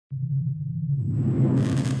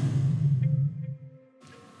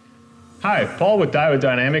Hi, Paul with Diode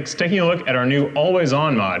Dynamics, taking a look at our new Always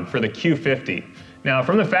On mod for the Q50. Now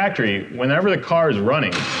from the factory, whenever the car is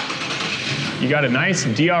running, you got a nice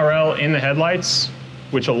DRL in the headlights,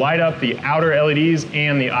 which will light up the outer LEDs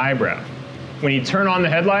and the eyebrow. When you turn on the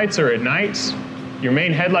headlights or at night, your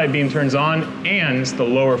main headlight beam turns on and the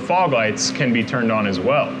lower fog lights can be turned on as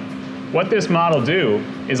well. What this mod will do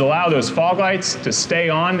is allow those fog lights to stay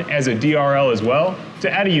on as a DRL as well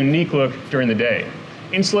to add a unique look during the day.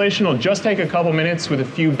 Installation will just take a couple minutes with a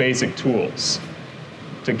few basic tools.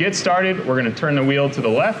 To get started, we're going to turn the wheel to the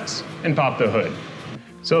left and pop the hood.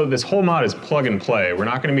 So this whole mod is plug and play. We're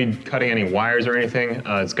not going to be cutting any wires or anything.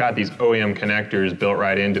 It's got these OEM connectors built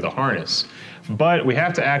right into the harness. But we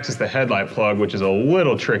have to access the headlight plug, which is a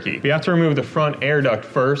little tricky. We have to remove the front air duct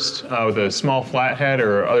first with a small flathead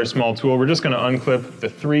or other small tool. We're just going to unclip the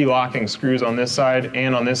 3 locking screws on this side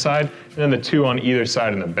and on this side, and then the 2 on either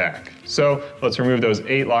side in the back. So let's remove those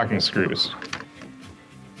 8 locking screws.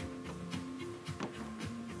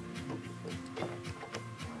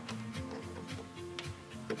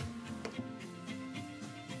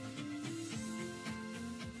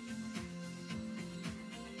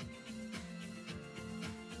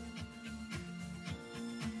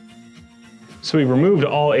 So we removed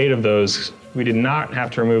all 8 of those. We did not have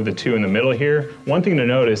to remove the 2 in the middle here. One thing to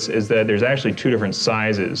notice is that there's actually 2 different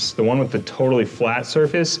sizes. The one with the totally flat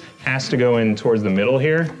surface has to go in towards the middle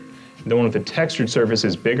here. The one with the textured surface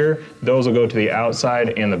is bigger. Those will go to the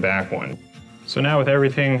outside and the back one. So now with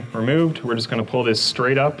everything removed, we're just going to pull this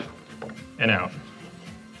straight up and out.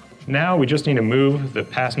 Now we just need to move the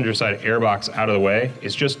passenger side airbox out of the way.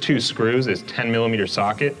 It's just 2 screws. It's 10mm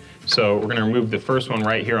socket. So we're going to remove the first one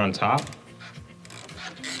right here on top.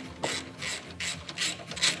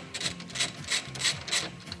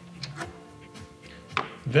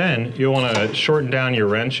 Then you'll want to shorten down your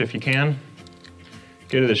wrench if you can.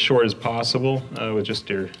 Get it as short as possible with just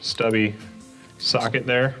your stubby socket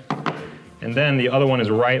there. And then the other one is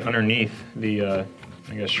right underneath the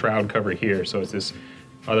I guess shroud cover here. So it's this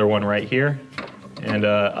other one right here. And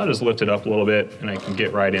I'll just lift it up a little bit and I can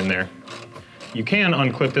get right in there. You can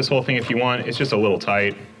unclip this whole thing if you want. It's just a little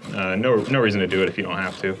tight. No reason to do it if you don't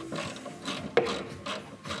have to.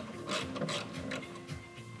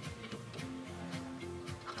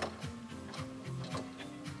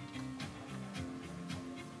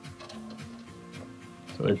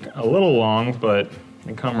 So they're a little long, but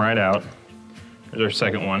they come right out. There's our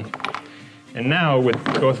second one. And now with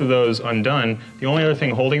both of those undone, the only other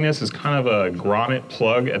thing holding this is kind of a grommet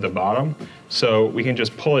plug at the bottom. So we can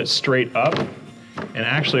just pull it straight up. And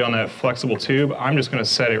actually on that flexible tube, I'm just going to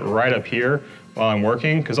set it right up here while I'm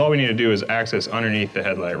working, because all we need to do is access underneath the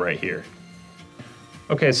headlight right here.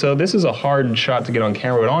 Okay, so this is a hard shot to get on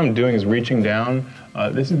camera, but all I'm doing is reaching down.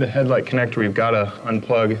 This is the headlight connector we've got to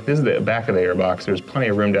unplug. This is the back of the airbox. There's plenty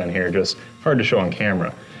of room down here, just hard to show on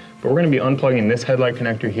camera. But we're going to be unplugging this headlight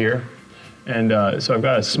connector here. And so I've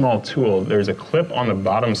got a small tool. There's a clip on the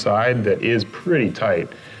bottom side that is pretty tight.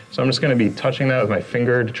 So I'm just going to be touching that with my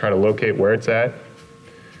finger to try to locate where it's at.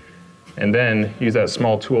 And then use that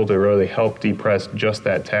small tool to really help depress just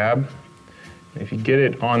that tab. And if you get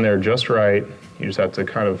it on there just right, you just have to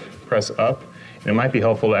kind of press up. And it might be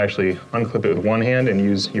helpful to actually unclip it with one hand and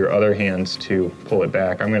use your other hands to pull it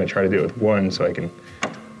back. I'm going to try to do it with one so I can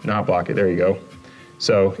not block it. There you go.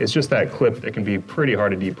 So it's just that clip that can be pretty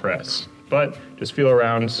hard to depress. But just feel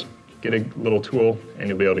around, get a little tool, and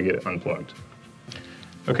you'll be able to get it unplugged.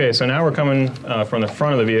 Okay, so now we're coming from the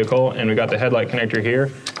front of the vehicle, and we got the headlight connector here.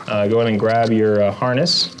 Go ahead and grab your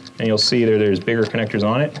harness, and you'll see there's bigger connectors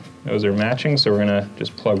on it. Those are matching, so we're gonna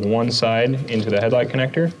just plug one side into the headlight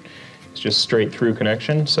connector. It's just straight through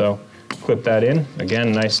connection, so clip that in.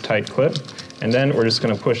 Again, nice tight clip. And then we're just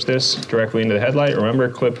gonna push this directly into the headlight. Remember,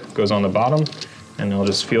 clip goes on the bottom, and I'll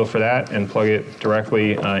just feel for that and plug it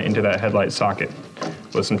directly into that headlight socket.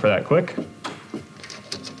 Listen for that click.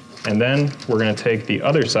 And then we're gonna take the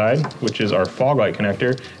other side, which is our fog light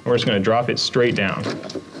connector, and we're just gonna drop it straight down.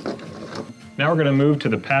 Now we're gonna move to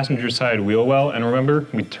the passenger side wheel well, and remember,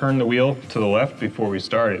 we turned the wheel to the left before we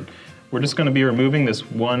started. We're just gonna be removing this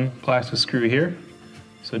one plastic screw here.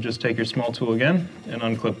 So just take your small tool again and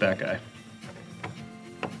unclip that guy.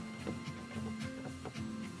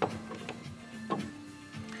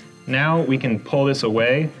 Now we can pull this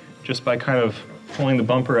away just by kind of pulling the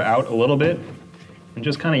bumper out a little bit and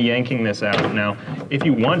just kind of yanking this out. Now, if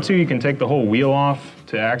you want to, you can take the whole wheel off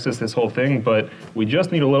to access this whole thing, but we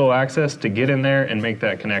just need a little access to get in there and make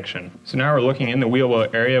that connection. So now we're looking in the wheel well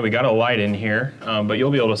area. We got a light in here, but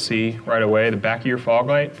you'll be able to see right away the back of your fog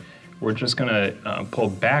light. We're just gonna pull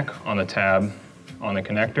back on the tab on the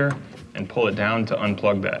connector and pull it down to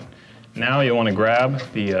unplug that. Now you'll want to grab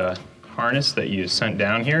the harness that you sent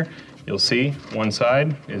down here. You'll see one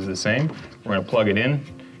side is the same. We're going to plug it in.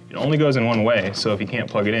 It only goes in one way, so if you can't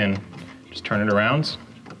plug it in, just turn it around,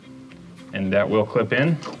 and that will clip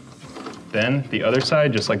in. Then the other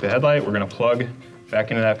side, just like the headlight, we're going to plug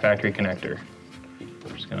back into that factory connector.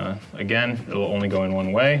 We're just going to, again, it'll only go in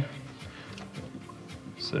one way.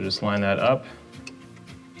 So just line that up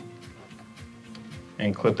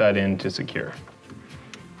and clip that in to secure.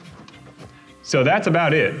 So that's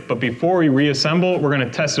about it, but before we reassemble, we're going to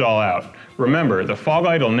test it all out. Remember, the fog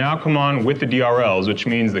light will now come on with the DRLs, which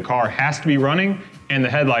means the car has to be running and the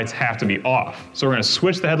headlights have to be off. So we're going to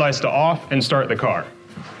switch the headlights to off and start the car.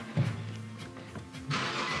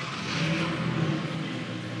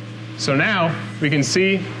 So now we can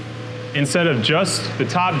see, instead of just the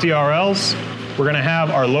top DRLs, we're going to have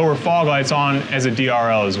our lower fog lights on as a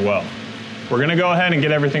DRL as well. We're going to go ahead and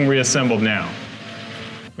get everything reassembled now.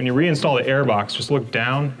 When you reinstall the airbox, just look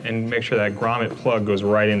down and make sure that grommet plug goes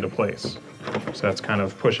right into place. So that's kind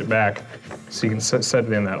of push it back so you can set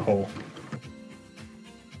it in that hole.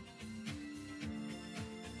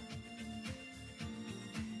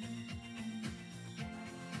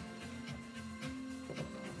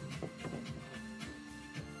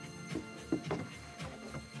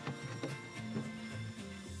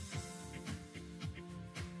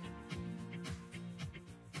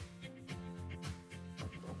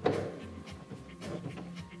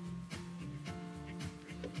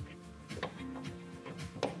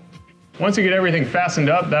 Once you get everything fastened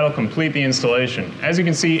up, that'll complete the installation. As you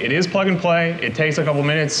can see, it is plug and play. It takes a couple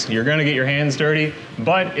minutes. You're gonna get your hands dirty,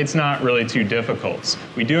 but it's not really too difficult.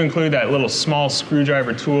 We do include that little small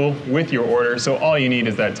screwdriver tool with your order, so all you need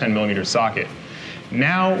is that 10mm socket.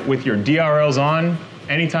 Now, with your DRLs on,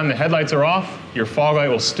 anytime the headlights are off, your fog light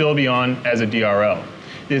will still be on as a DRL.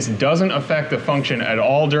 This doesn't affect the function at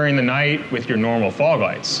all during the night with your normal fog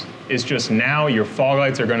lights. It's just now your fog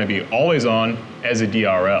lights are gonna be always on as a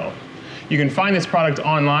DRL. You can find this product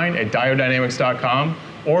online at diodedynamics.com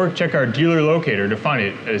or check our dealer locator to find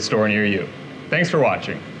it at a store near you. Thanks for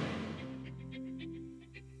watching.